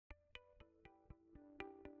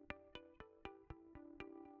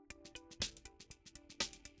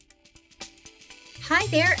Hi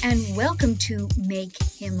there, and welcome to Make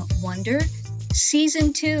Him Wonder,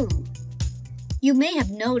 Season 2. You may have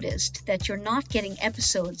noticed that you're not getting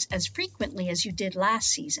episodes as frequently as you did last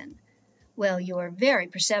season. Well, you are very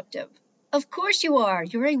perceptive. Of course you are.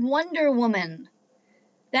 You're a Wonder Woman.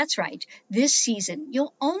 That's right. This season,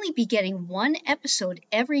 you'll only be getting one episode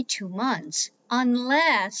every 2 months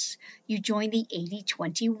unless you join the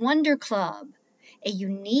 80/20 Wonder Club, a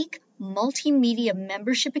unique multimedia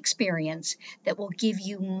membership experience that will give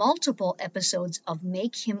you multiple episodes of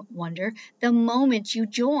Make Him Wonder the moment you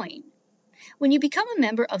join. When you become a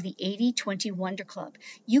member of the 80/20 Wonder Club,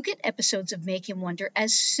 you get episodes of Make Him Wonder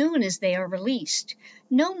as soon as they are released.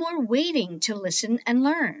 No more waiting to listen and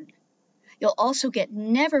learn. You'll also get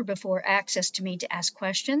never-before access to me to ask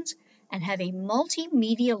questions and have a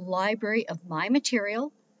multimedia library of my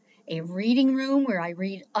material, a reading room where I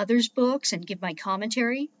read others' books and give my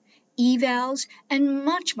commentary, evals, and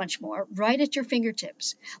much, much more right at your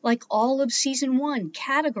fingertips, like all of Season 1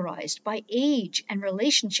 categorized by age and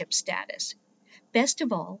relationship status. Best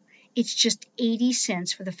of all, it's just 80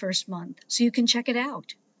 cents for the first month, so you can check it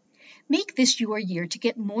out. Make this your year to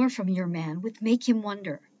get more from your man with Make Him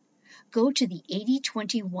Wonder. Go to the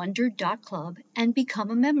 8020wonder.club and become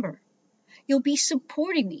a member. You'll be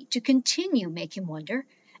supporting me to continue Make Him Wonder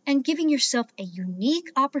and giving yourself a unique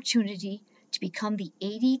opportunity to become the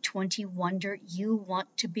 80/20 Wonder you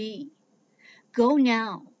want to be. Go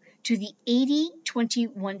now to the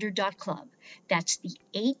 8020wonder.club. That's the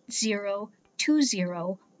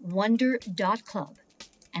 8020wonder.club.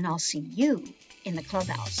 And I'll see you in the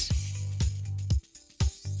clubhouse.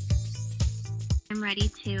 I'm ready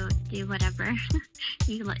to do whatever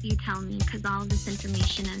you tell me, because all of this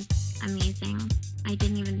information is amazing. I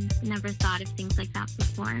never thought of things like that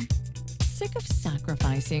before. Sick of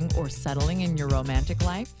sacrificing or settling in your romantic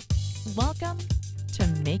life? Welcome to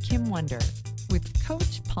Make Him Wonder with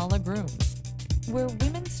Coach Paula Grooms, where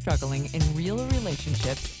women struggling in real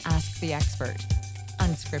relationships ask the expert.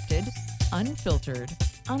 Unscripted, unfiltered,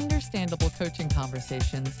 understandable coaching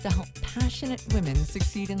conversations to help passionate women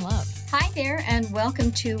succeed in love. Hi there, and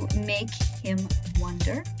welcome to Make Him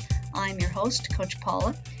Wonder. I'm your host, Coach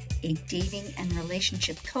Paula, a dating and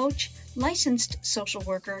relationship coach, licensed social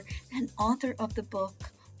worker, and author of the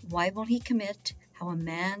book, Why Won't He Commit? How a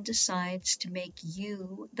Man Decides to Make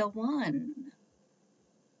You the One.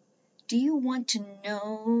 Do you want to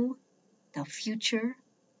know the future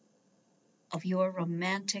of your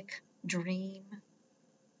romantic dream?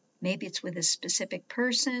 Maybe it's with a specific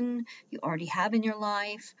person you already have in your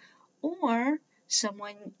life, or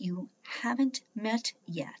someone you haven't met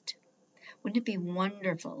yet. Wouldn't it be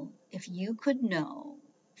wonderful if you could know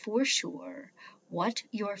for sure what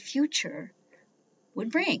your future would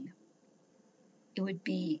bring? It would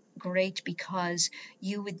be great because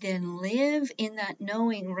you would then live in that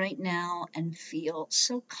knowing right now and feel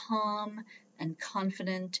so calm and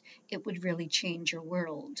confident. It would really change your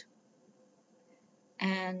world.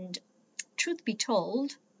 And truth be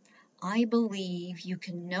told, I believe you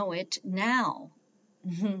can know it now.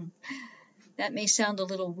 That may sound a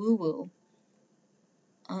little woo-woo,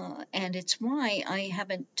 and it's why I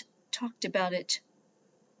haven't talked about it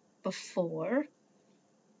before,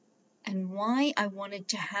 and why I wanted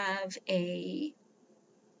to have an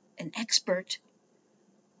expert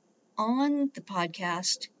on the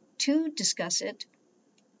podcast to discuss it.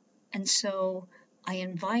 And so I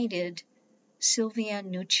invited Sylvia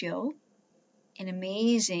Nuccio, an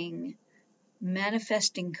amazing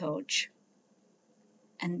manifesting coach,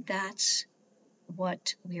 and that's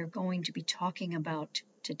what we are going to be talking about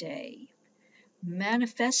today.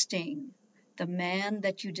 Manifesting the man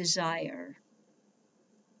that you desire.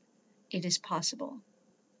 It is possible.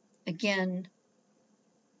 Again,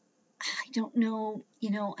 I don't know,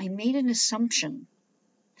 I made an assumption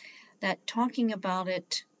that talking about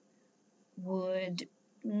it would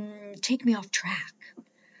take me off track,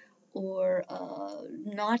 or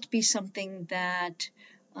not be something that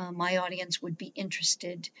my audience would be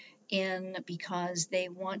interested in, because they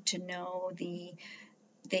want to know the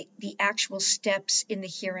actual steps in the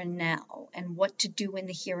here and now and what to do in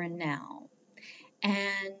the here and now.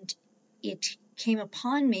 And it came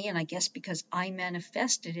upon me, and I guess because I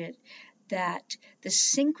manifested it, that the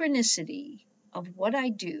synchronicity of what I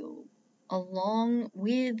do along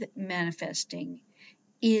with manifesting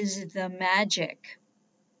is the magic.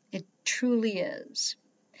 It truly is.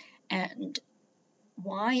 And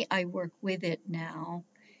why I work with it now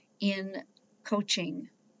in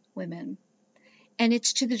coaching women. And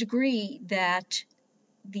it's to the degree that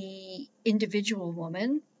the individual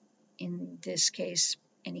woman, in this case,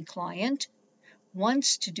 any client,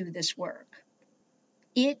 wants to do this work.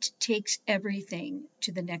 It takes everything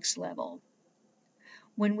to the next level.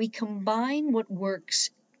 When we combine what works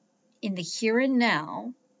in the here and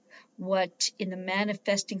now, what in the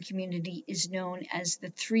manifesting community is known as the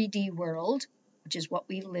 3D world, which is what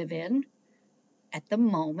we live in at the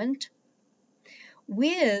moment,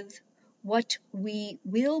 with what we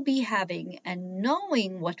will be having and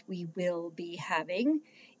knowing what we will be having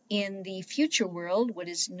in the future world, what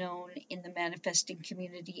is known in the manifesting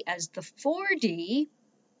community as the 4D,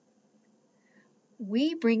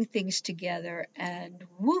 we bring things together and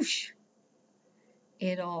whoosh,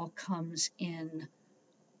 it all comes in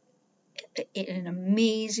an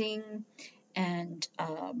amazing and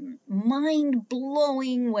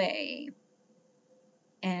mind-blowing way.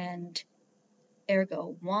 And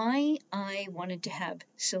ergo, why I wanted to have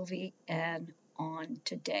Sylvie Ann on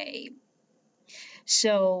today.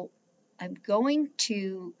 So I'm going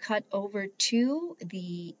to cut over to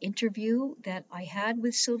the interview that I had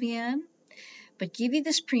with Sylvie Ann, but give you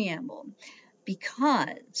this preamble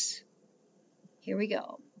because, here we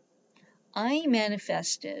go, I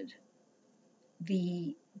manifested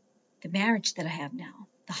the marriage that I have now,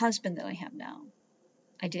 the husband that I have now.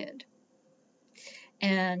 I did.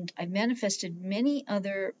 And I manifested many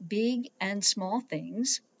other big and small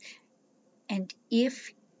things. And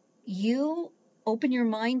if you open your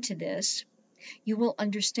mind to this, you will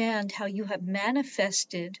understand how you have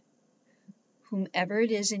manifested whomever it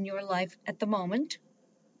is in your life at the moment,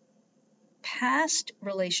 past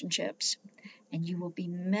relationships, and you will be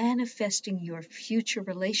manifesting your future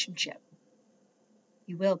relationship.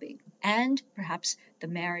 You will be. And perhaps the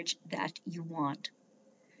marriage that you want.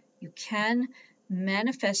 You can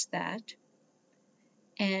manifest that.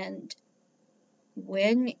 And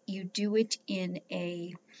when you do it in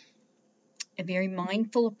a very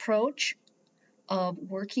mindful approach of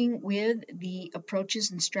working with the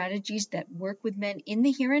approaches and strategies that work with men in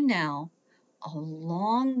the here and now,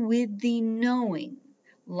 along with the knowing,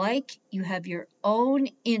 like you have your own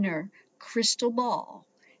inner crystal ball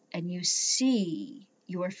and you see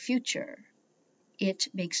your future, it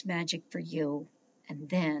makes magic for you and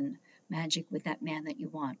then magic with that man that you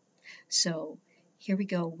want. So here we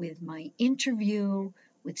go with my interview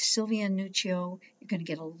with Sylvie Ann Nuccio. You're going to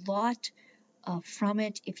get a lot from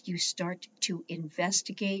it if you start to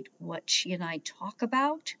investigate what she and I talk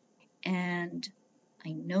about. And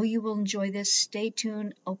I know you will enjoy this. Stay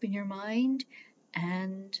tuned, open your mind,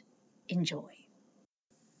 and enjoy.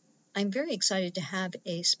 I'm very excited to have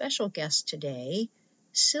a special guest today,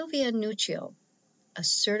 Sylvie Ann Nuccio, a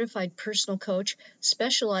certified personal coach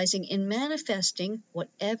specializing in manifesting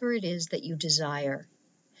whatever it is that you desire.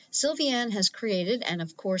 Sylvie Ann has created and,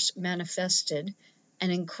 of course, manifested an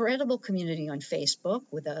incredible community on Facebook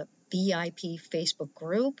with a VIP Facebook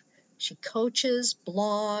group. She coaches,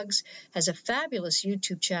 blogs, has a fabulous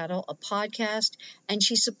YouTube channel, a podcast, and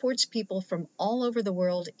she supports people from all over the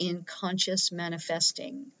world in conscious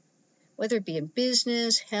manifesting. Whether it be in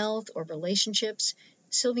business, health, or relationships,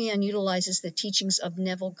 Sylvie Ann utilizes the teachings of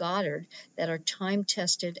Neville Goddard that are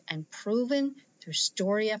time-tested and proven through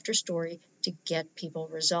story after story to get people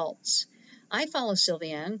results. I follow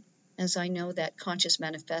Sylvie Ann as I know that conscious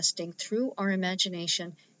manifesting through our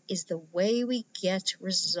imagination is the way we get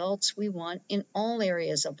results we want in all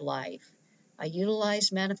areas of life. I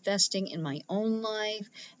utilize manifesting in my own life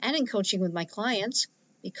and in coaching with my clients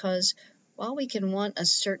because while we can want a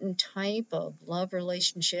certain type of love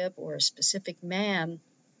relationship or a specific man,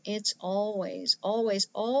 it's always, always,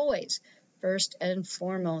 always first and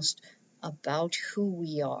foremost about who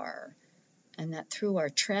we are. And that through our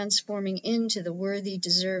transforming into the worthy,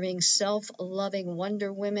 deserving, self-loving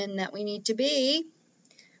Wonder Women that we need to be,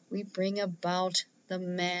 we bring about the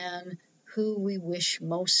man who we wish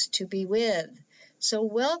most to be with. So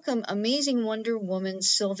welcome, amazing Wonder Woman,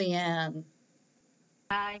 Sylvie Ann.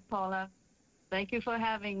 Hi, Paula. Thank you for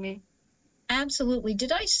having me. Absolutely.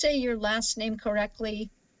 Did I say your last name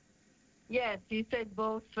correctly? Yes, you said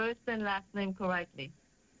both first and last name correctly.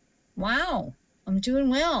 Wow. I'm doing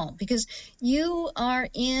well because you are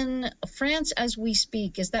in France as we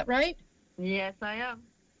speak. Is that right? Yes, I am.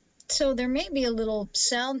 So there may be a little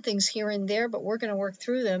sound things here and there, but we're going to work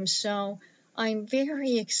through them. So I'm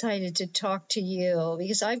very excited to talk to you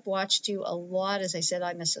because I've watched you a lot. As I said,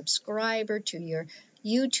 I'm a subscriber to your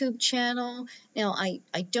YouTube channel. Now,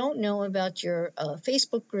 I don't know about your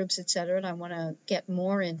Facebook groups, etc., and I want to get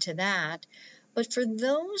more into that. But for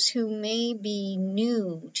those who may be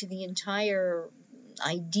new to the entire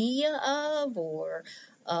idea of or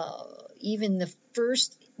even the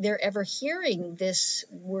first they're ever hearing this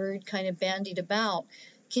word kind of bandied about,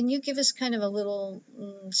 Can you give us kind of a little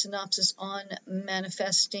synopsis on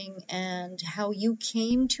manifesting and how you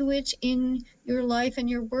came to it in your life and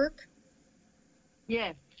your work?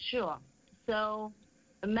 Yes, sure. So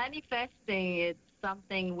manifesting is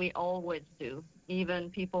something we always do. Even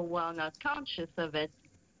people who are not conscious of it,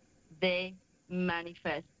 they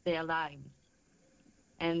manifest their lives.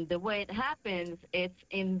 And the way it happens, it's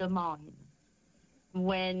in the mind.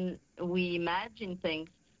 When we imagine things,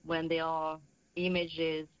 when there are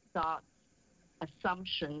images, thoughts,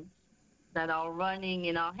 assumptions that are running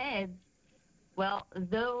in our heads, well,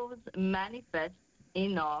 those manifest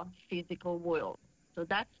in our physical world. So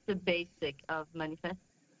that's the basic of manifest.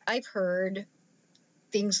 I've heard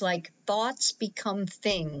things like thoughts become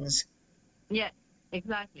things. Yes,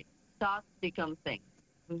 exactly. Thoughts become things.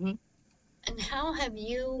 Mm-hmm. And how have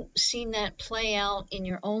you seen that play out in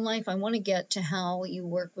your own life? I want to get to how you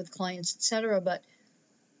work with clients, etc. But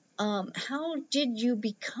how did you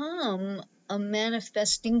become a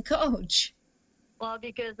manifesting coach? Well,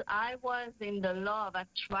 because I was in the law of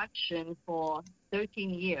attraction for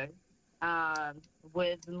 13 years,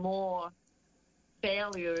 with more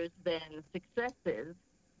failures than successes.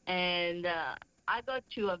 And I got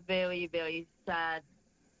to a very, very sad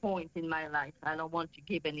point in my life. I don't want to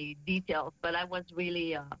give any details, but I was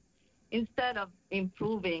really, instead of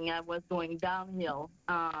improving, I was going downhill.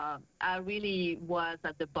 I really was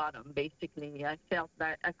at the bottom, basically. I felt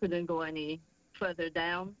that I couldn't go any further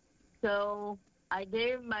down. So I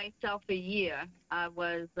gave myself a year. I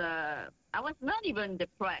was not even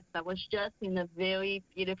depressed. I was just in a very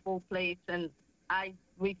beautiful place, and I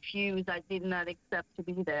refused. I did not accept to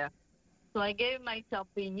be there. So I gave myself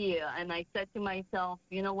a year, and I said to myself,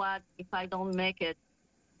 you know what? If I don't make it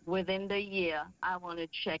within the year, I want to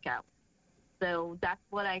check out. So that's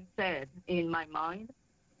what I said in my mind,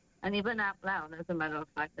 and even out loud. As a matter of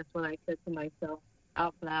fact, that's what I said to myself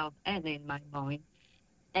out loud and in my mind.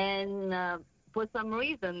 And for some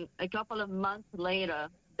reason, a couple of months later,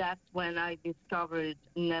 that's when I discovered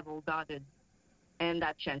Neville Goddard, and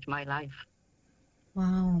that changed my life.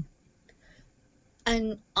 Wow.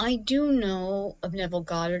 And I do know of Neville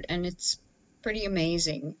Goddard, and it's pretty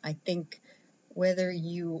amazing. I think whether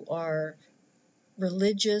you are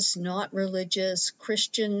religious, not religious,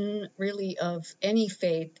 Christian, really of any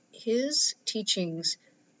faith, his teachings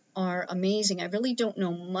are amazing. I really don't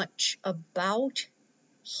know much about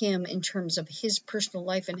him in terms of his personal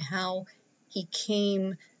life and how he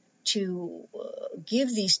came to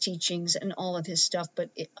give these teachings and all of his stuff,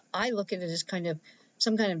 but I look at it as kind of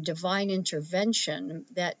some kind of divine intervention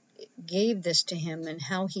that gave this to him and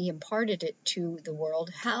how he imparted it to the world.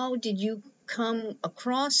 How did you come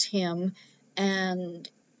across him, and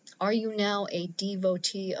are you now a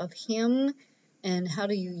devotee of him, and how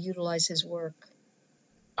do you utilize his work?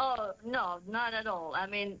 Oh, no, not at all. I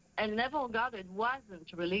mean, and Neville Goddard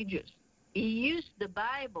wasn't religious. He used the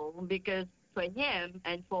Bible because for him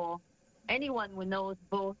and for anyone who knows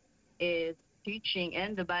both his teaching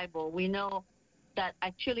and the Bible, we know that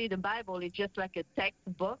actually the Bible is just like a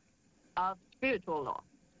textbook of spiritual law.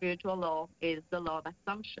 Spiritual law is the law of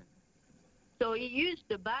assumption. So he used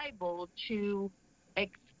the Bible to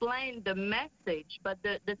explain the message, but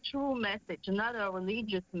the true message, not a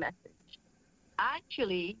religious message.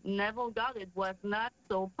 Actually, Neville Goddard was not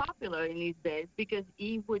so popular in his days because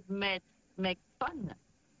he would make fun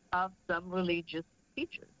of some religious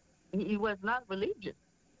teachers. He was not religious.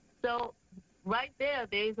 So right there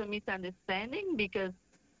is a misunderstanding because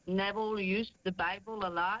Neville used the Bible a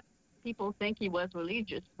lot. People think he was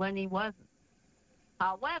religious when he wasn't.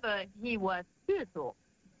 However, he was spiritual,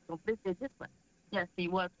 completely different. Yes, he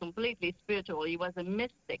was completely spiritual. He was a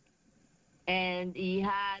mystic. And he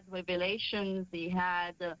had revelations, he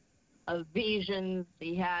had visions,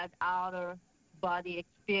 he had outer body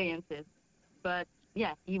experiences. But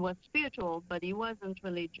yeah, he was spiritual, but he wasn't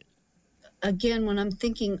religious. Again, when I'm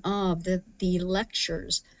thinking of the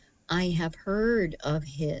lectures I have heard of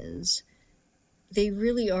his, they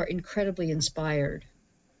really are incredibly inspired.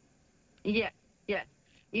 Yes, yes.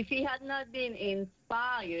 If he had not been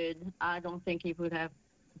inspired, I don't think he would have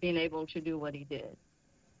been able to do what he did.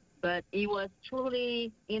 But he was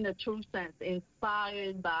truly, in a true sense,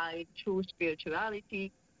 inspired by true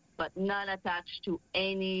spirituality, but not attached to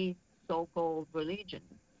any so-called religion.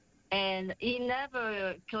 And he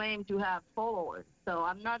never claimed to have followers. So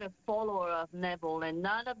I'm not a follower of Neville, and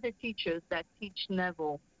none of the teachers that teach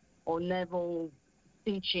Neville or Neville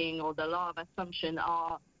teaching or the law of assumption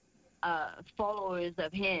are followers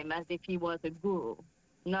of him as if he was a guru.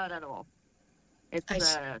 Not at all. It's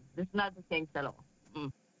not the case at all.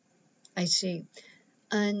 I see.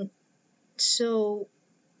 And so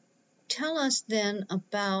tell us then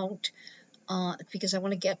about, because I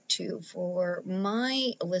want to get to, for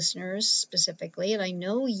my listeners specifically, and I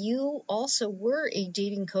know you also were a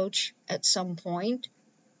dating coach at some point,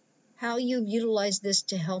 how you've utilized this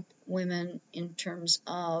to help women in terms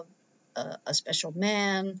of a special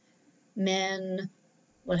man, men,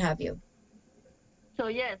 what have you. So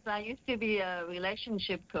yes, I used to be a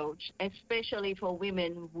relationship coach, especially for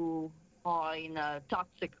women who are in a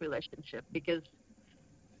toxic relationship, because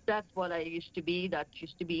that's what I used to be. That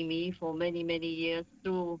used to be me for many, many years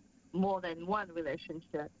through more than one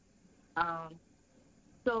relationship. Um,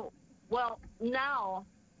 so, well, now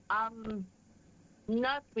I'm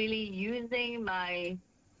not really using my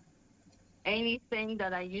anything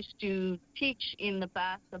that I used to teach in the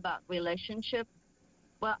past about relationship.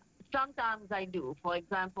 Well, sometimes I do. For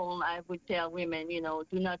example, I would tell women, do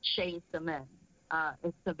not chase a man.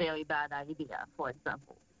 It's a very bad idea, for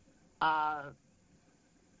example. Uh,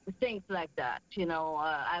 Things like that.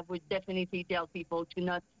 I would definitely tell people to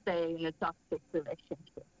not stay in a toxic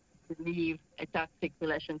relationship, to leave a toxic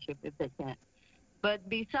relationship if they can. But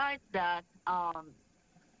besides that,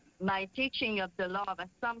 my teaching of the law of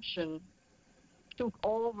assumption took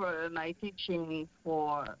over my teaching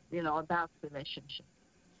for, about relationships.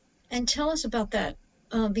 And tell us about that,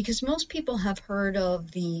 because most people have heard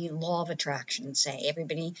of the law of attraction, say.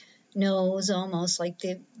 Everybody knows almost like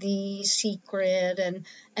the secret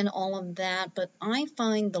and all of that, but I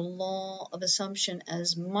find the law of assumption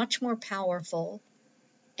as much more powerful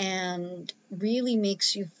and really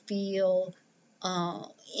makes you feel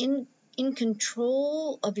in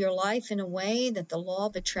control of your life in a way that the law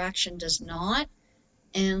of attraction does not.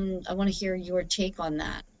 And I want to hear your take on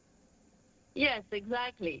that. Yes,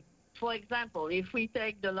 exactly. For example, if we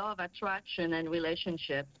take the law of attraction and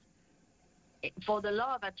relationships, for the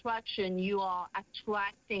law of attraction, you are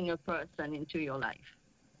attracting a person into your life.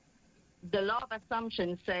 The law of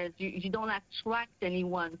assumption says you don't attract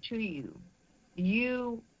anyone to you.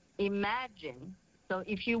 You imagine. So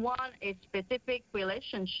if you want a specific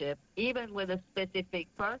relationship, even with a specific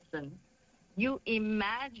person, you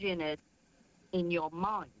imagine it in your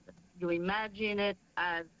mind. You imagine it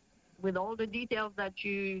as with all the details that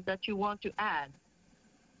you want to add.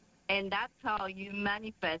 And that's how you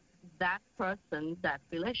manifest that person, that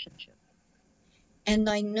relationship. And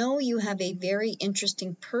I know you have a very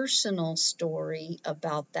interesting personal story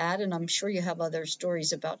about that, and I'm sure you have other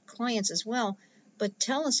stories about clients as well. But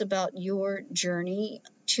tell us about your journey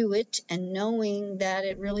to it and knowing that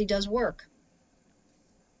it really does work.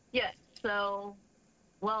 Yes. So,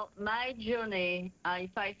 well, my journey,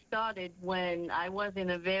 if I started when I was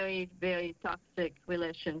in a very, very toxic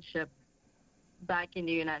relationship back in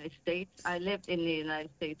the United States. I lived in the United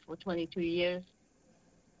States for 22 years.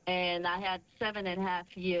 And I had 7.5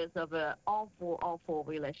 years of an awful, awful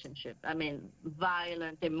relationship. I mean,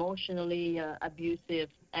 violent, emotionally abusive,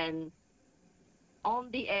 and on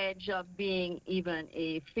the edge of being even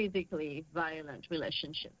a physically violent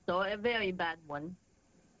relationship. So a very bad one.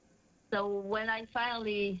 So when I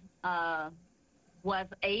finally was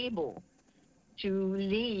able to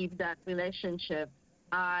leave that relationship,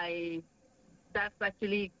 that's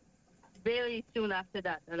actually very soon after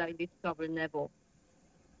that I discovered Neville.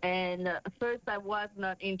 And first, I was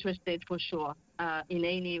not interested for sure in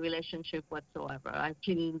any relationship whatsoever.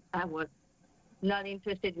 I was not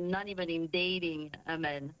interested, not even in dating a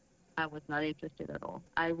man. I was not interested at all.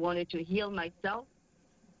 I wanted to heal myself.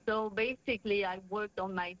 So basically, I worked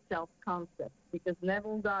on my self-concept because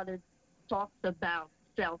Neville Goddard talks about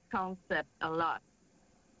self-concept a lot.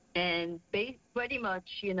 And pretty much,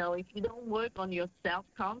 if you don't work on your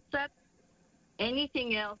self-concept,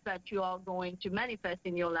 anything else that you are going to manifest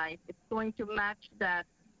in your life, it's going to match that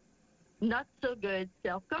not so good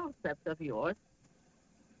self-concept of yours.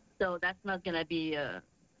 So that's not going to be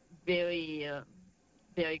very,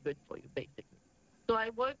 very good for you, basically. So I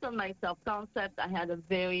worked on my self-concept. I had a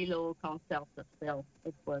very low concept of self.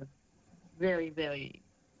 It was very, very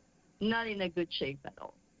not in a good shape at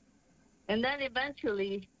all. And then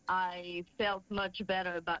eventually I felt much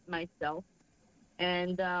better about myself.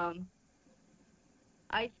 And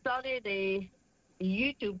I started a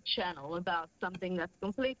YouTube channel about something that's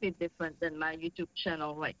completely different than my YouTube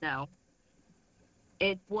channel right now.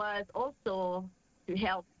 It was also to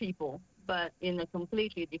help people, but in a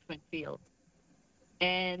completely different field.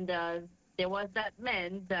 And there was that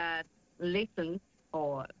man that listened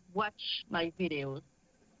or watched my videos,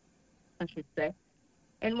 I should say.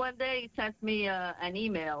 And one day he sent me an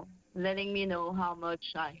email letting me know how much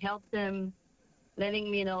I helped him, letting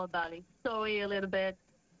me know about his story a little bit,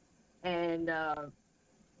 and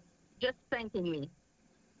just thanking me.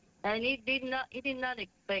 And he did not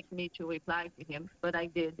expect me to reply to him, but I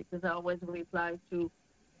did because I always reply to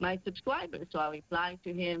my subscribers. So I replied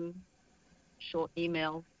to him, short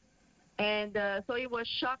email. And so he was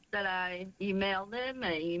shocked that I emailed him,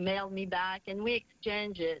 and he emailed me back, and we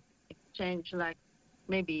exchanged like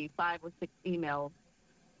maybe 5 or 6 emails.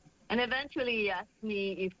 And eventually he asked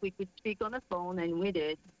me if we could speak on the phone, and we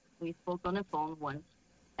did. We spoke on the phone once.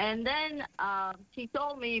 And then he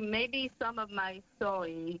told me maybe some of my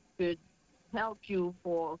story could help you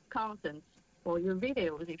for content for your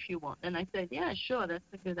videos if you want. And I said, yeah, sure, that's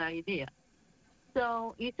a good idea.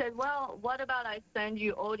 So he said, well, what about I send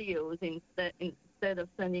you audios instead of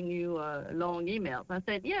sending you long emails? I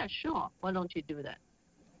said, yeah, sure. Why don't you do that?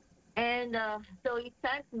 And so he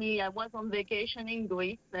sent me, I was on vacation in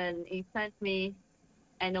Greece, and he sent me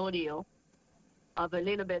an audio of a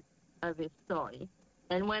little bit of his story.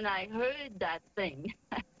 And when I heard that thing,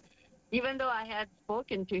 even though I had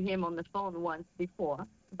spoken to him on the phone once before,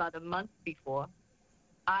 about a month before,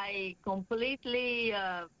 I completely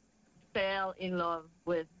fell in love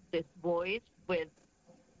with this voice,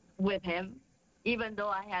 with him, even though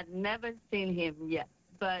I had never seen him yet.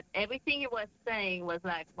 But everything he was saying was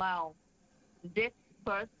like, wow, this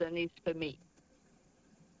person is for me.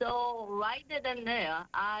 So right then and there,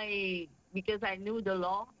 because I knew the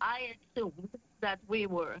law, I assumed that we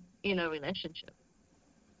were in a relationship.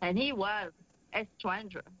 And he was a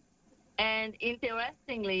stranger. And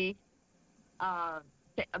interestingly, I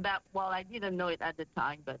didn't know it at the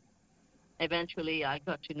time, but eventually I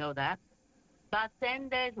got to know that. About 10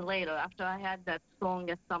 days later, after I had that strong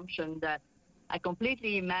assumption that I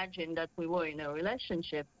completely imagined that we were in a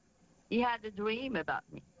relationship, he had a dream about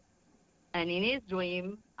me. And in his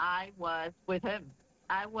dream, I was with him.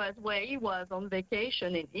 I was where he was on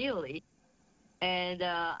vacation in Italy, and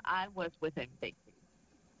I was with him, basically.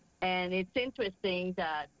 And it's interesting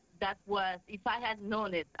that was, if I had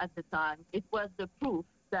known it at the time, it was the proof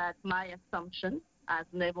that my assumption, as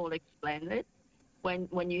Neville explained it,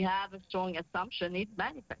 when you have a strong assumption, it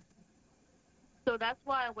manifests. So that's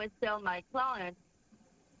why I always tell my clients,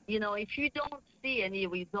 if you don't see any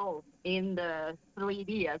results in the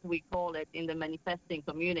 3D, as we call it in the manifesting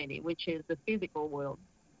community, which is the physical world,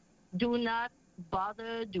 do not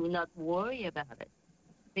bother, do not worry about it.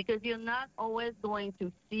 Because you're not always going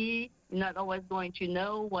to see, you're not always going to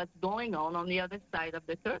know what's going on the other side of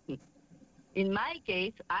the curtain. In my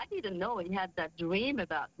case, I didn't know he had that dream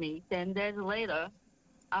about me 10 days later,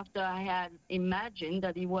 after I had imagined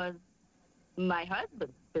that he was my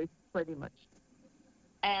husband, pretty much.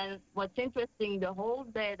 And what's interesting, the whole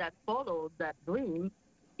day that followed that dream,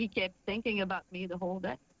 he kept thinking about me the whole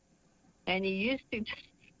day. And he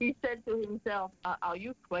said to himself, are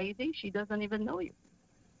you crazy? She doesn't even know you.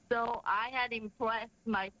 So I had impressed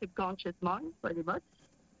my subconscious mind, pretty much,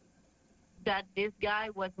 that this guy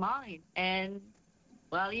was mine. And,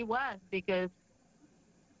 well, he was, because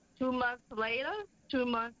 2 months later, 2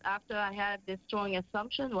 months after I had this strong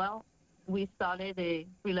assumption, well, we started a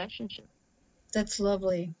relationship. That's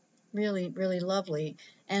lovely. Really, really lovely.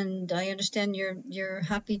 And I understand you're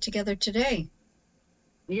happy together today.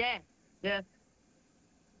 Yes,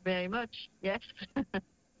 very much, yes.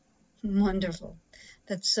 Wonderful.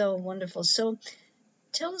 That's so wonderful. So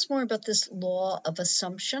tell us more about this law of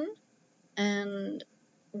assumption, and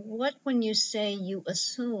what, when you say you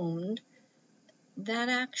assumed, that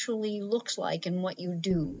actually looks like in what you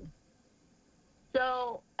do.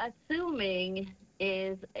 So assuming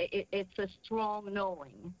it's a strong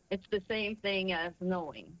knowing. It's the same thing as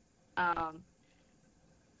knowing.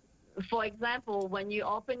 For example, when you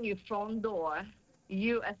open your front door,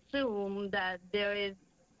 you assume that there is,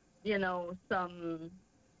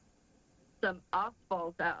 some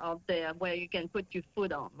asphalt out there where you can put your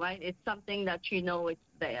foot on, right? It's something that you know it's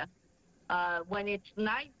there. When it's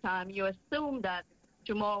nighttime, you assume that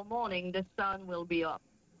tomorrow morning the sun will be up.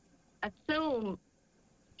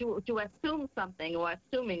 To assume something or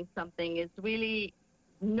assuming something is really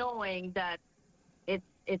knowing that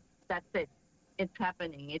that's it. It's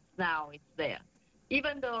happening. It's now. It's there.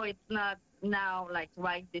 Even though it's not now, like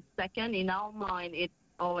right this second, in our mind, it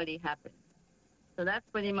already happened. So that's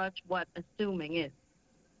pretty much what assuming is.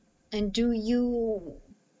 And do you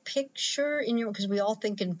picture because we all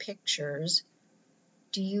think in pictures,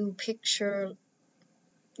 do you picture,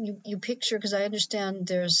 because I understand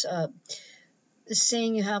there's the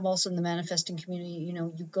saying you have also in the manifesting community,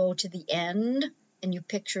 you go to the end and you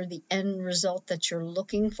picture the end result that you're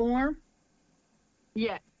looking for?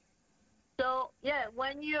 Yes. So, yeah,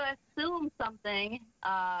 when you assume something,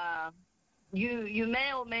 you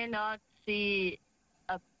may or may not see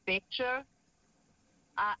a picture.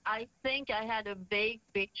 I think I had a vague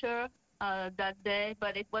picture that day,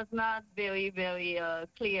 but it was not very, very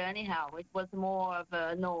clear anyhow. It was more of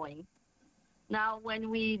a knowing. Now, when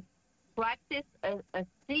we practice a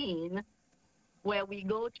scene where we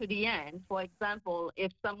go to the end, for example,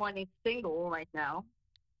 if someone is single right now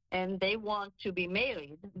and they want to be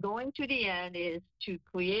married, going to the end is to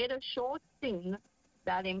create a short scene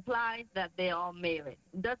that implies that they are married.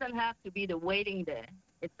 It doesn't have to be the wedding day.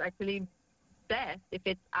 It's actually best if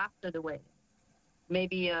it's after the wedding,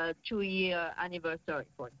 maybe a 2-year anniversary,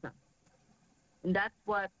 for example. And that's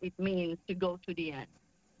what it means to go to the end.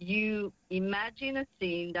 You imagine a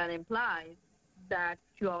scene that implies that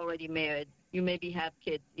you're already married. You maybe have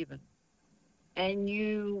kids even. And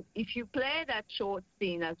if you play that short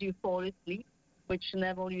scene as you fall asleep, which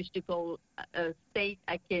Neville used to call a state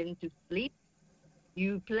akin to sleep,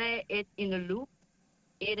 you play it in a loop,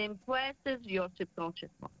 it impresses your subconscious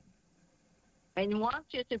mind. And once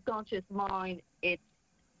your subconscious mind is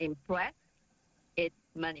impressed, it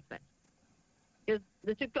manifests. Because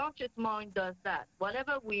the subconscious mind does that.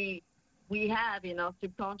 Whatever we have in our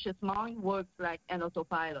subconscious mind works like an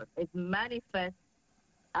autopilot. It manifests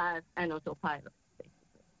as an autopilot,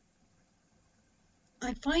 basically.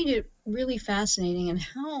 I find it really fascinating, and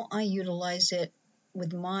how I utilize it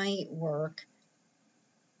with my work.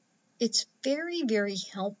 It's very, very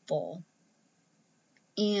helpful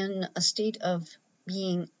in a state of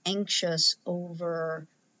being anxious over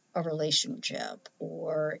a relationship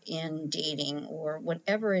or in dating or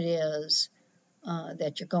whatever it is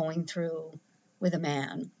that you're going through with a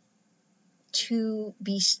man, to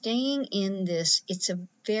be staying in this. It's a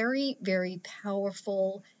very, very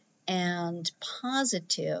powerful and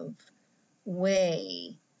positive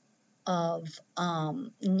way of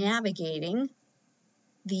navigating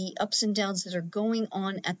the ups and downs that are going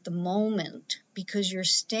on at the moment, because you're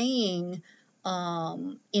staying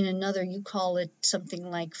in another, you call it something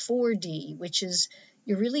like 4D, which is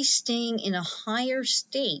you're really staying in a higher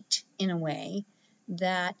state in a way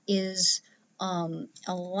that is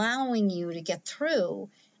allowing you to get through.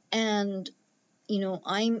 And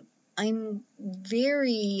I'm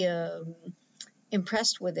very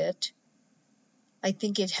impressed with it. I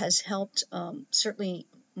think it has helped certainly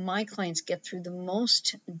my clients get through the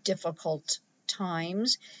most difficult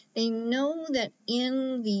times. They know that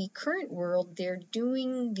in the current world, they're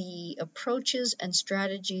doing the approaches and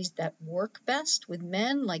strategies that work best with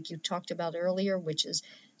men, like you talked about earlier, which is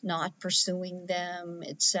not pursuing them,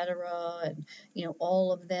 etc. And,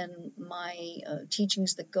 all of them, my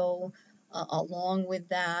teachings that go along with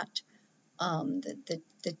that.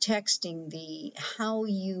 The texting, the how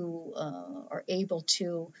you are able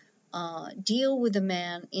to deal with a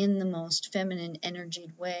man in the most feminine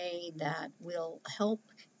energied way that will help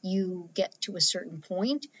you get to a certain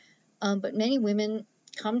point. But many women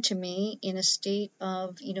come to me in a state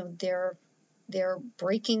of, they're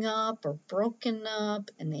breaking up or broken up,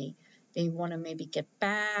 and they want to maybe get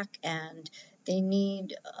back, and they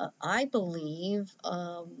need, I believe,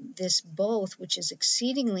 this both, which is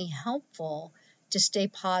exceedingly helpful to stay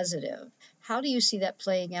positive. How do you see that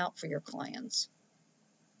playing out for your clients?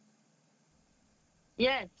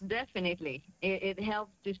 Yes, definitely. It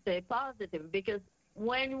helps to stay positive, because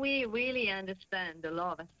when we really understand the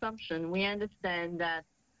law of assumption, we understand that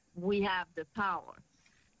we have the power.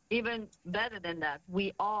 Even better than that,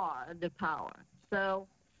 we are the power. So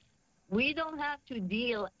we don't have to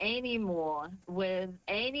deal anymore with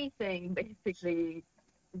anything basically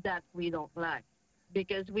that we don't like,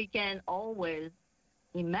 because we can always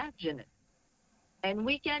imagine it. And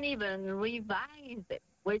we can even revise it,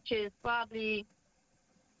 which is probably,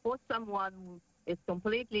 for someone who is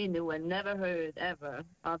completely new and never heard ever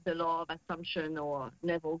of the law of assumption or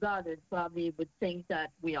Neville Goddard, probably would think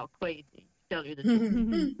that we are crazy, to tell you the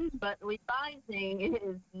truth. But revising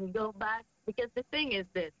is you go back, because the thing is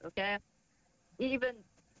this, okay? Even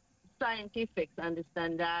scientifics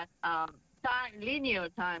understand that linear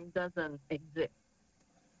time doesn't exist.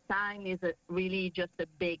 Time is really just a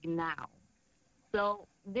big now. So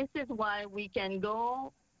this is why we can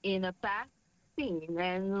go in a past scene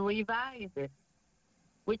and revise it,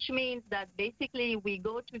 which means that basically we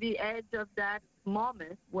go to the edge of that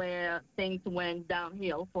moment where things went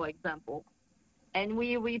downhill, for example, and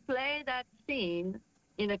we replay that scene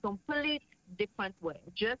in a complete different way,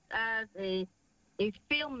 just as a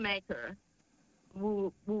filmmaker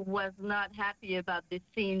who was not happy about the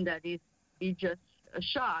scene that he just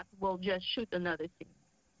shot will just shoot another scene.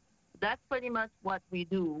 That's pretty much what we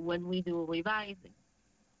do when we do revising.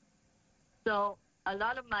 So a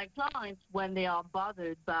lot of my clients, when they are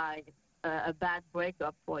bothered by a bad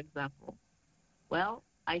breakup, for example, well,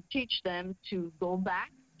 I teach them to go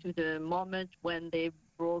back to the moment when they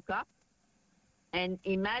broke up and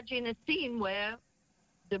imagine a scene where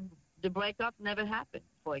the breakup never happened,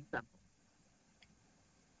 for example.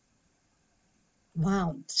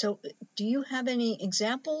 Wow. So, do you have any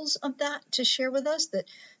examples of that to share with us? That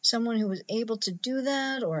someone who was able to do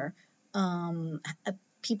that, or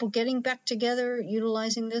people getting back together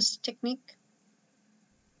utilizing this technique?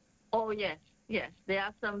 Oh, yes, yes. There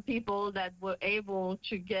are some people that were able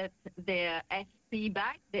to get their SP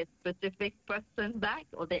back, their specific person back,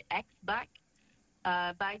 or their ex back,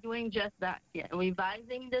 by doing just that. Yeah,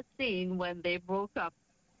 revising the scene when they broke up.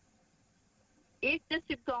 If the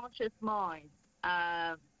subconscious mind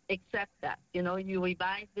accepts that, you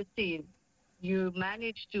revise the scene, you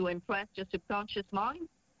manage to impress your subconscious mind.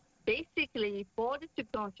 Basically, for the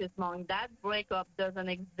subconscious mind, that breakup doesn't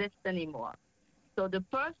exist anymore. So the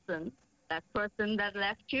person that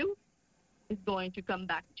left you is going to come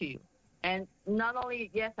back to you. And not only,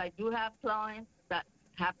 yes, I do have clients that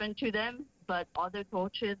happen to them, but other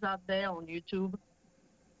coaches out there on YouTube,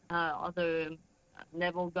 other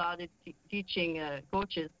Neville Goddard teaching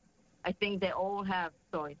coaches, I think they all have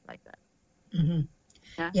stories like that. Mm-hmm.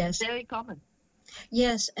 Yeah? Yes. Very common.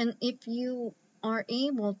 Yes, and if you are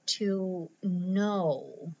able to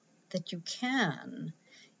know that you can,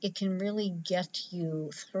 it can really get you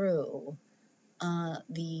through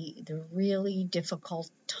the really difficult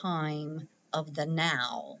time of the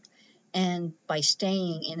now. And by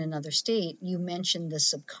staying in another state, you mentioned the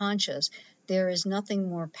subconscious. There is nothing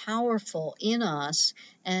more powerful in us,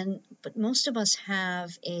 but most of us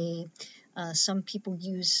have some people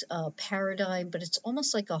use a paradigm, but it's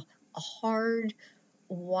almost like a hard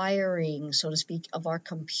wiring, so to speak, of our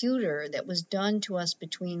computer that was done to us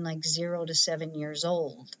between like 0 to 7 years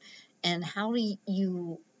old. And how do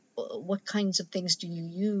you, what kinds of things do you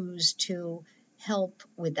use to help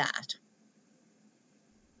with that?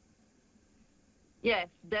 Yes,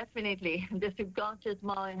 definitely. The subconscious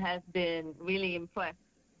mind has been really impressed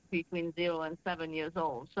between 0 and 7 years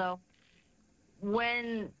old. So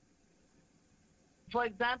for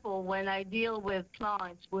example, when I deal with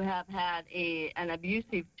clients who have had an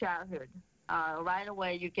abusive childhood, right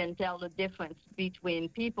away you can tell the difference between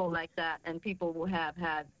people like that and people who have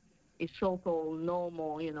had a so-called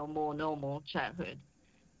normal, more normal childhood.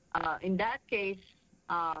 In that case,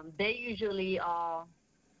 they usually are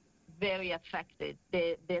very affected.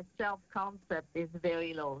 Their self-concept is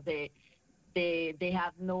very low. They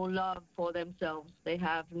have no love for themselves. They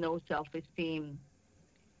have no self-esteem.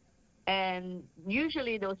 And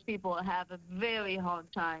usually those people have a very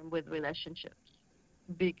hard time with relationships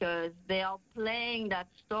because they are playing that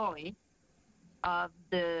story of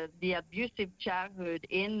the abusive childhood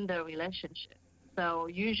in the relationship. So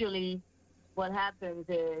usually what happens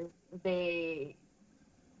is they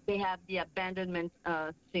have the abandonment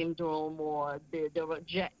syndrome or the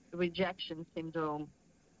rejection syndrome.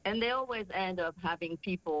 And they always end up having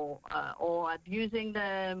people or abusing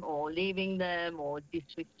them or leaving them or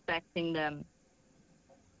disrespecting them.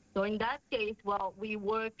 So in that case, well, we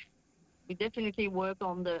definitely work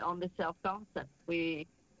on the self-concept. We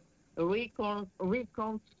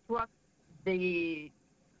reconstruct the,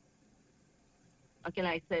 how can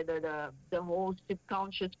I say, the whole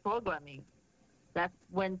subconscious programming. That's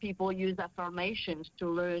when people use affirmations to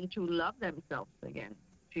learn to love themselves again,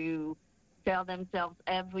 to tell themselves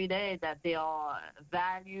every day that they are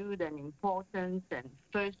valued and important and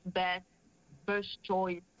first best, first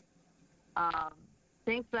choice,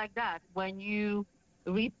 things like that. When you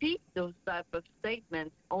repeat those type of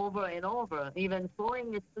statements over and over, even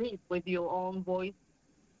falling asleep with your own voice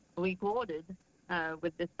recorded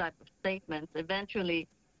with this type of statements, eventually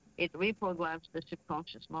it reprograms the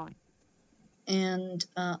subconscious mind. And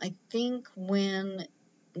I think and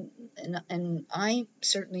I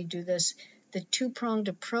certainly do this, the two-pronged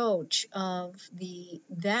approach of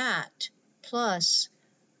that plus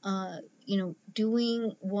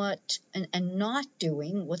doing what and not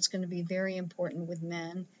doing what's going to be very important with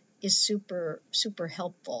men is super, super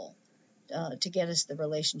helpful to get us the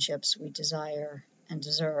relationships we desire and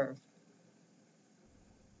deserve.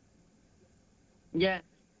 Yes,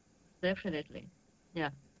 definitely.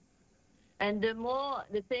 Yeah. And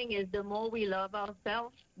the thing is, the more we love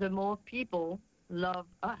ourselves, the more people love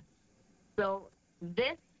us. So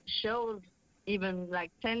this shows even like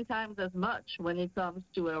 10 times as much when it comes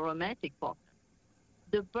to a romantic partner.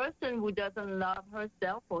 The person who doesn't love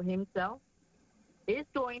herself or himself is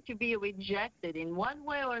going to be rejected in one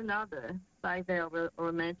way or another by their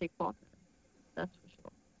romantic partner. That's for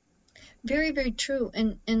sure. Very, very true.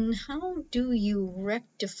 And how do you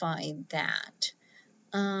rectify that?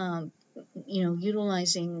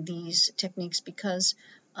 utilizing these techniques because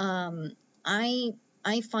I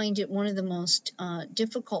find it one of the most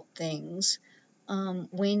difficult things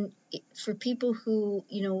for people who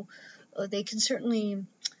they can certainly.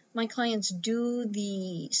 My clients do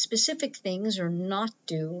the specific things or not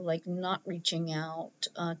do, like not reaching out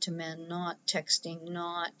to men, not texting,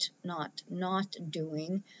 not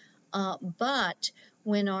doing. But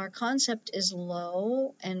when our concept is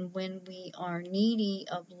low and when we are needy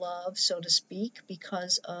of love, so to speak,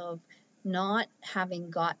 because of not having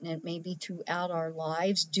gotten it maybe throughout our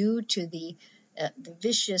lives due to the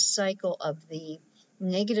vicious cycle of the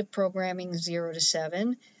negative programming 0 to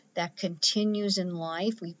 7 that continues in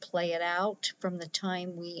life. We play it out from the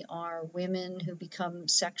time we are women who become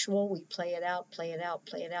sexual. We play it out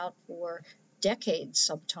for decades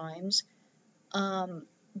sometimes.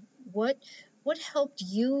 What helped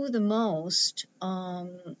you the most?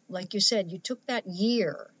 Like you said, you took that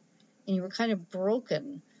year and you were kind of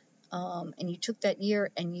broken, and you took that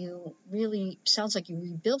year and you really, sounds like you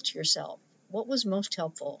rebuilt yourself. What was most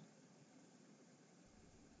helpful?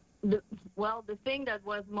 The thing that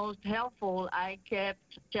was most helpful, I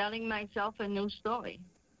kept telling myself a new story.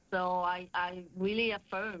 So I really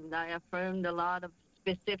affirmed. I affirmed a lot of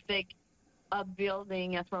specific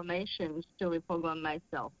upbuilding affirmations to reprogram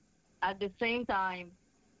myself. At the same time,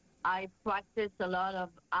 I practiced a lot of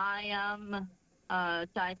I am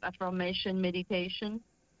type affirmation meditation.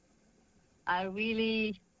 I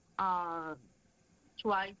really try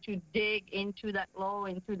to dig into that law,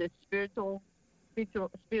 into the spiritual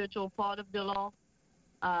part of the law,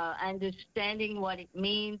 understanding what it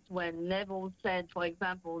means. When Neville said, for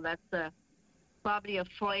example, that's probably a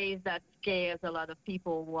phrase that scares a lot of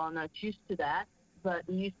people who are not used to that, but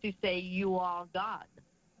he used to say, you are God.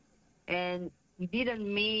 And he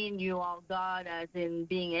didn't mean you are God as in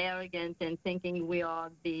being arrogant and thinking we are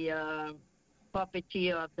the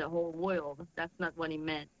puppeteer of the whole world. That's not what he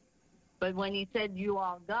meant. But when he said you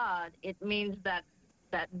are God, it means that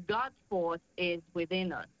God's force is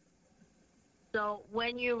within us. So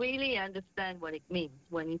when you really understand what it means,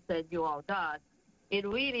 when he said you are God, it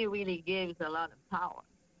really, really gives a lot of power.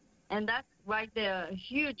 And that's right there a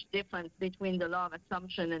huge difference between the law of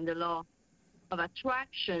assumption and the law of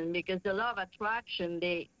attraction, because the law of attraction,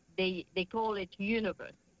 they call it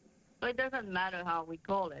universe. So it doesn't matter how we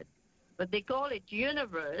call it, but they call it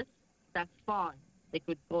universe. That's fine. They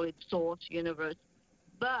could call it source, universe.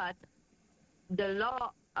 But the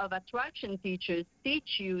law of attraction teachers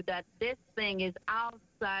teach you that this thing is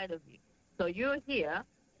outside of you. So you're here,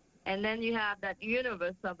 and then you have that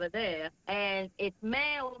universe over there, and it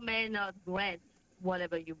may or may not grant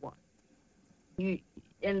whatever you want.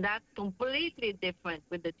 And that's completely different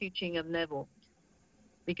with the teaching of Neville,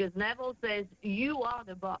 because Neville says you are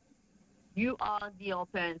the boss, you are the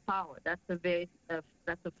all-parent power. That's a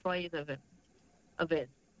phrase of it.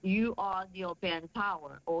 You are the all-parent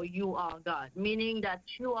power, or you are God, meaning that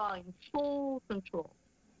you are in full control.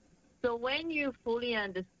 So when you fully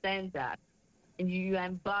understand that, and you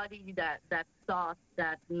embody that thought,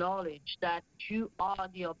 that knowledge that you are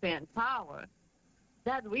the all-parent power,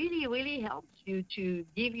 that really, really helps you to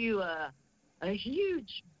give you a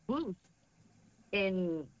huge boost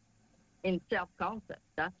in self-concept,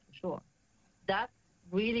 that's for sure. That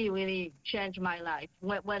really, really changed my life.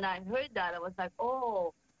 When I heard that, I was like,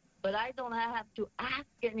 oh, but I don't have to ask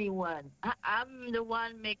anyone. I'm the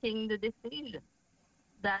one making the decision.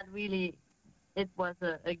 That really, it was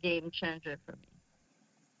a game changer for me.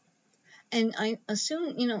 And I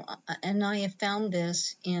assume, and I have found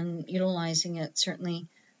this in utilizing it, certainly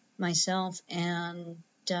myself, and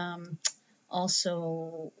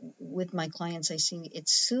also with my clients, I see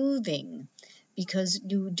it's soothing, because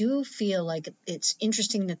you do feel like it's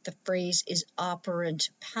interesting that the phrase is operant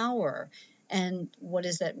power. And what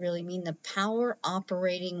does that really mean? The power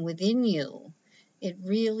operating within you. It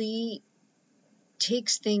really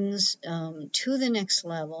takes things to the next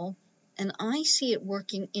level. And I see it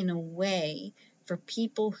working in a way for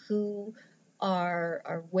people who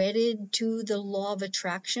are wedded to the law of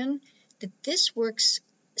attraction, that this works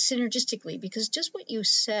synergistically, because just what you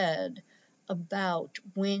said about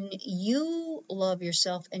when you love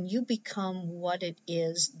yourself and you become what it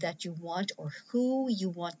is that you want or who you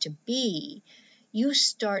want to be, you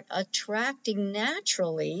start attracting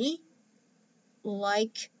naturally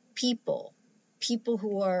like people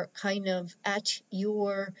who are kind of at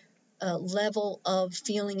your level of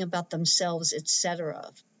feeling about themselves,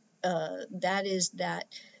 etc. That is that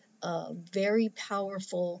very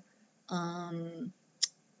powerful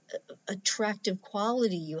attractive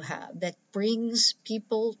quality you have that brings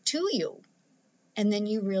people to you. And then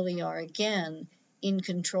you really are, again, in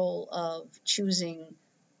control of choosing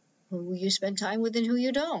who you spend time with and who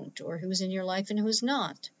you don't, or who's in your life and who's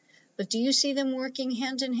not. But do you see them working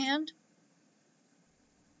hand in hand?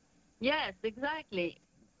 Yes, exactly.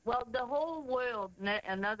 Well, the whole world,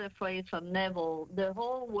 another phrase from Neville, the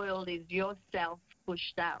whole world is yourself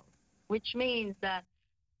pushed out, which means that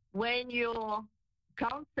when your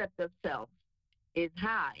concept of self is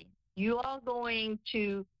high, you are going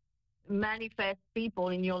to manifest people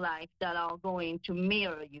in your life that are going to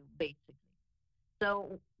mirror you, basically.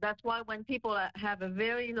 So that's why when people have a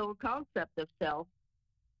very low concept of self,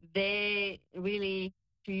 they really,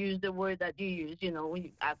 to use the word that you use,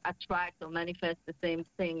 attract or manifest the same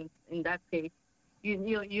thing. In that case,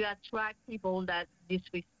 you attract people that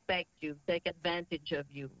disrespect you, take advantage of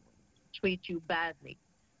you, treat you badly.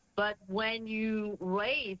 But when you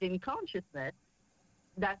raise in consciousness,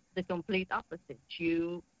 that's the complete opposite.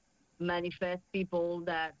 You manifest people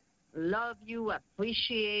that love you,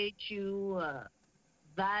 appreciate you,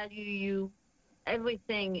 value you.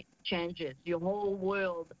 Everything changes. Your whole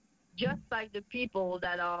world, just like the people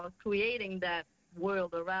that are creating that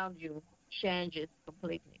world around you, changes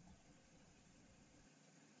completely.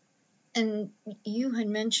 And you had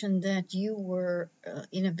mentioned that you were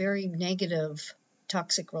in a very negative,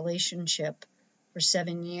 toxic relationship for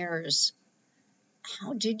 7 years.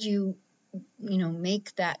 How did you,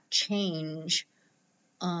 make that change,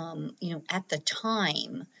 at the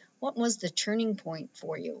time? What was the turning point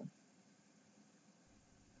for you?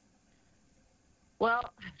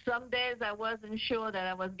 Well, some days I wasn't sure that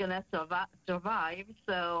I was going to survive,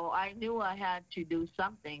 so I knew I had to do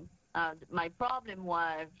something. My problem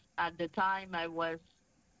was, at the time, I was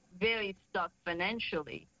very stuck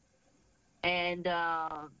financially. And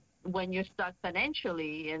when you're stuck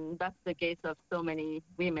financially, and that's the case of so many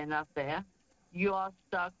women out there, you are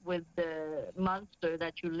stuck with the monster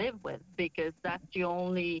that you live with, because that's the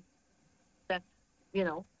only,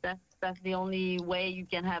 that's the only way you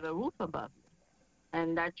can have a roof above you.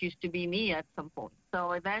 And that used to be me at some point.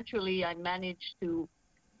 So eventually I managed to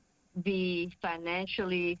be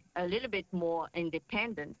financially a little bit more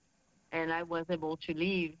independent, and I was able to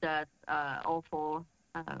leave that awful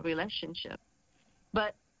relationship.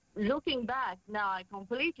 But looking back now, I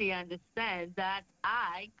completely understand that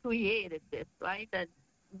I created this, right? That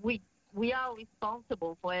we are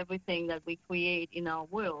responsible for everything that we create in our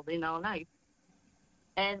world, in our life.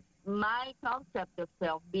 And my concept of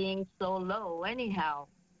self being so low anyhow,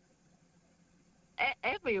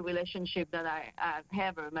 every relationship that I've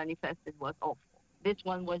ever manifested was awful. This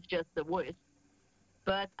one was just the worst.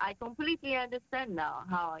 But I completely understand now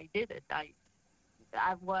how I did it. I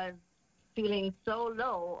was feeling so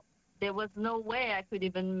low, there was no way I could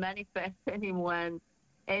even manifest any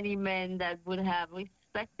man that would have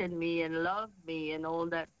respected me and loved me and all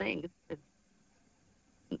that things.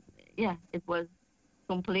 It was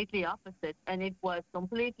completely opposite, and it was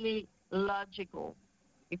completely logical.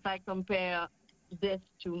 If I compare this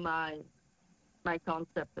to my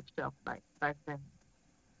concept of self back then.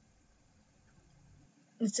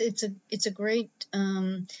 It's a great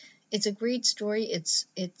story. It's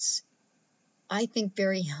I think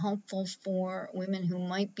very helpful for women who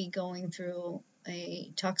might be going through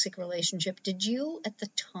a toxic relationship. Did you, at the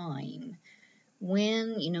time,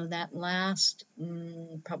 when that last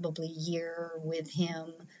probably year with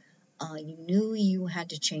him, you knew you had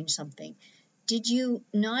to change something? Did you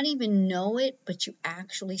not even know it, but you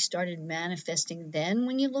actually started manifesting then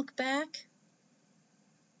when you look back?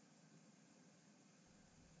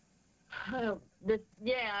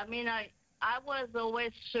 I was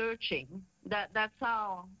always searching. That's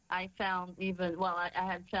how I found I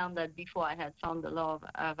had found that before. I had found the law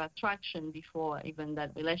of attraction before even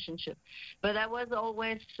that relationship. But I was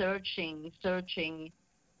always searching.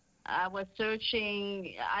 I was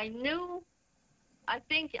searching. I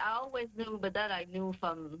think I always knew, but that I knew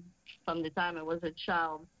from the time I was a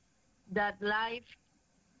child, that life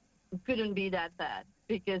couldn't be that bad,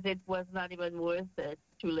 because it was not even worth it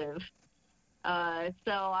to live.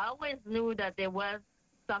 So I always knew that there was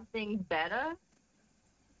something better,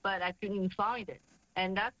 but I couldn't find it.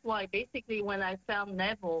 And that's why basically when I found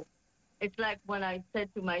Neville, it's like when I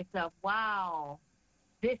said to myself, wow,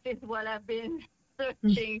 this is what I've been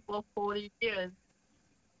searching for 40 years.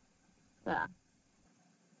 Yeah.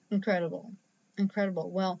 Incredible.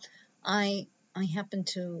 Well, I happen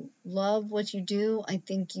to love what you do. I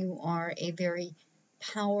think you are a very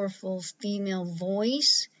powerful female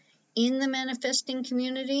voice in the manifesting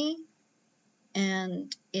community,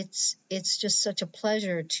 and it's just such a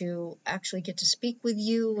pleasure to actually get to speak with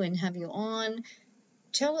you and have you on.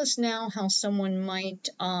 Tell us now how someone might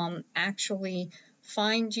actually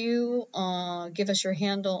find you? Give us your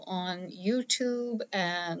handle on YouTube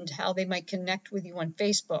and how they might connect with you on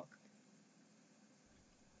Facebook.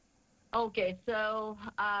 Okay, so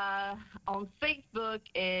on Facebook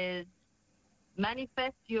is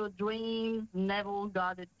Manifest Your Dreams, Neville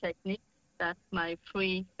Goddard Techniques. That's my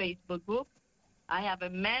free Facebook group. I have a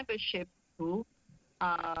membership group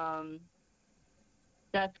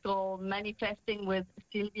that's called Manifesting with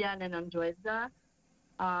Sylviane and Andresa.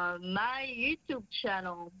 My YouTube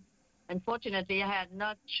channel, unfortunately, I had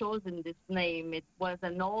not chosen this name. It was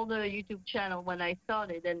an older YouTube channel when I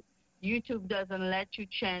started, and YouTube doesn't let you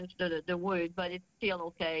change the word, but it's still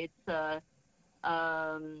okay. It's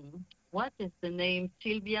what is the name?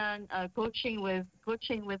 Sylviane, coaching with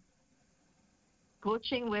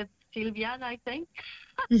Sylviane, I think.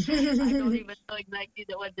 I don't even know exactly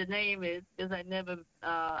what the name is because I never.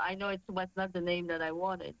 I know it was not the name that I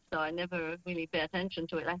wanted, so I never really pay attention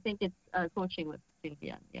to it. I think it's coaching with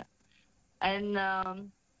Sylviane, yeah. And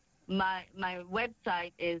my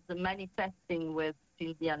website is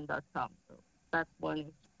manifestingwithsylviane.com. So that one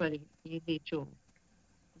is pretty easy to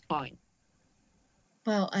find.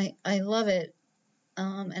 Well, I love it.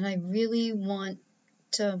 And I really want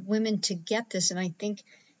women to get this. And I think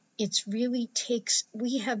it's really takes,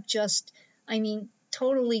 we have just, I mean,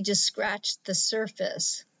 totally just scratched the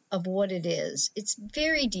surface of what it is. It's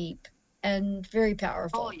very deep and very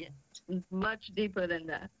powerful. Oh, yeah, much deeper than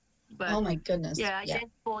that. But oh my goodness. Yeah, I guess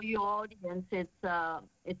for your audience, it's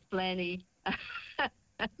plenty for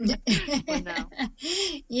now.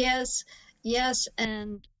 Yes, yes,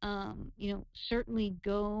 and certainly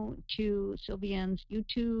go to Sylviane's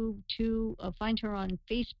YouTube, to find her on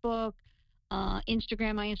Facebook,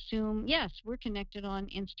 Instagram, I assume. Yes, we're connected on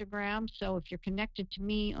Instagram. So if you're connected to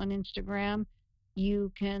me on Instagram,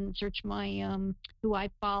 you can search my who I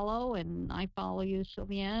follow, and I follow you,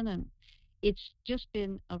 Sylviane, and it's just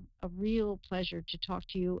been a real pleasure to talk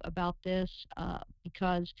to you about this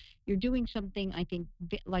because you're doing something, I think,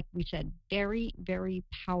 like we said, very, very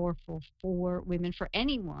powerful for women, for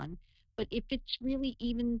anyone. But if it's really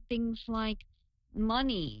even things like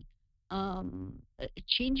money,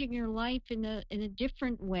 changing your life in a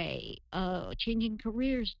different way, changing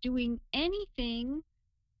careers, doing anything,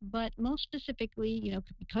 but most specifically,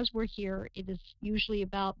 because we're here, it is usually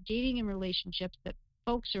about dating and relationships that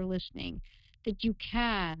folks are listening, that you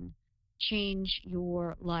can change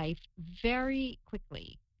your life very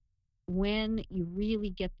quickly when you really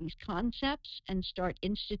get these concepts and start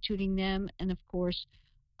instituting them. And of course,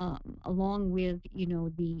 along with,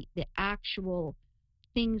 the actual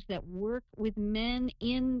things that work with men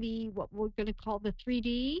in the what we're going to call the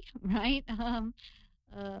 3D, right?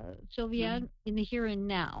 Sylviane, in the here and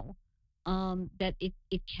now, that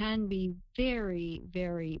it can be very,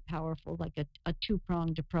 very powerful, like a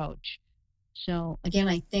two-pronged approach. So again,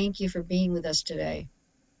 I thank you for being with us today.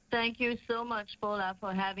 Thank you so much, Paula,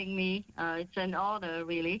 for having me. It's an honor,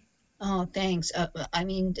 really. Oh, thanks. I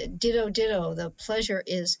mean, ditto, ditto. The pleasure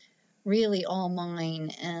is really all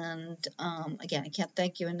mine. And again, I can't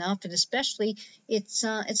thank you enough. And especially,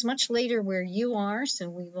 it's much later where you are, so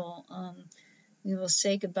we will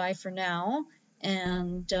say goodbye for now.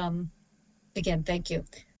 And again, thank you.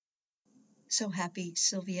 So happy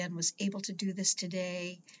Sylviane was able to do this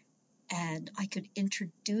today, and I could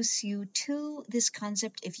introduce you to this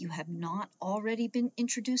concept if you have not already been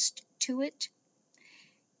introduced to it.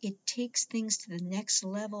 It takes things to the next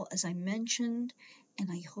level, as I mentioned,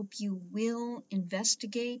 and I hope you will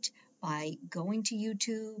investigate by going to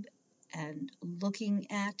YouTube and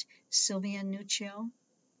looking at Sylviane Nuccio.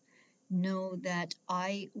 Know that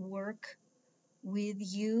I work with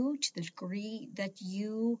you to the degree that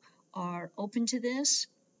you are open to this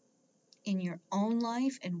in your own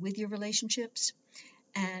life and with your relationships,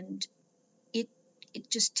 and it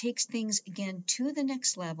just takes things again to the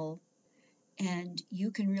next level, and you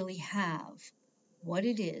can really have what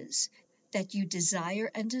it is that you desire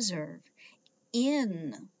and deserve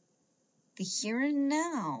in the here and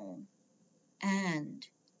now and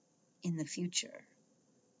in the future.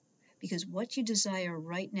 Because what you desire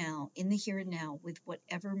right now, in the here and now, with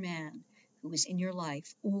whatever man who is in your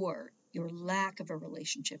life or your lack of a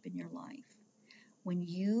relationship in your life, when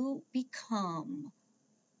you become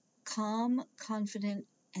calm, confident,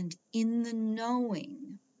 and in the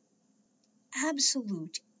knowing,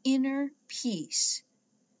 absolute inner peace,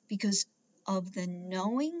 because of the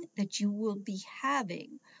knowing that you will be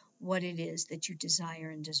having what it is that you desire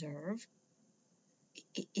and deserve,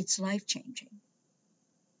 it's life-changing.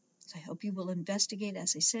 So I hope you will investigate,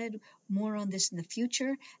 as I said, more on this in the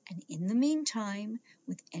future. And in the meantime,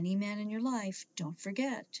 with any man in your life, don't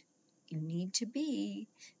forget, you need to be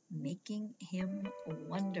Making Him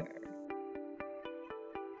Wonder.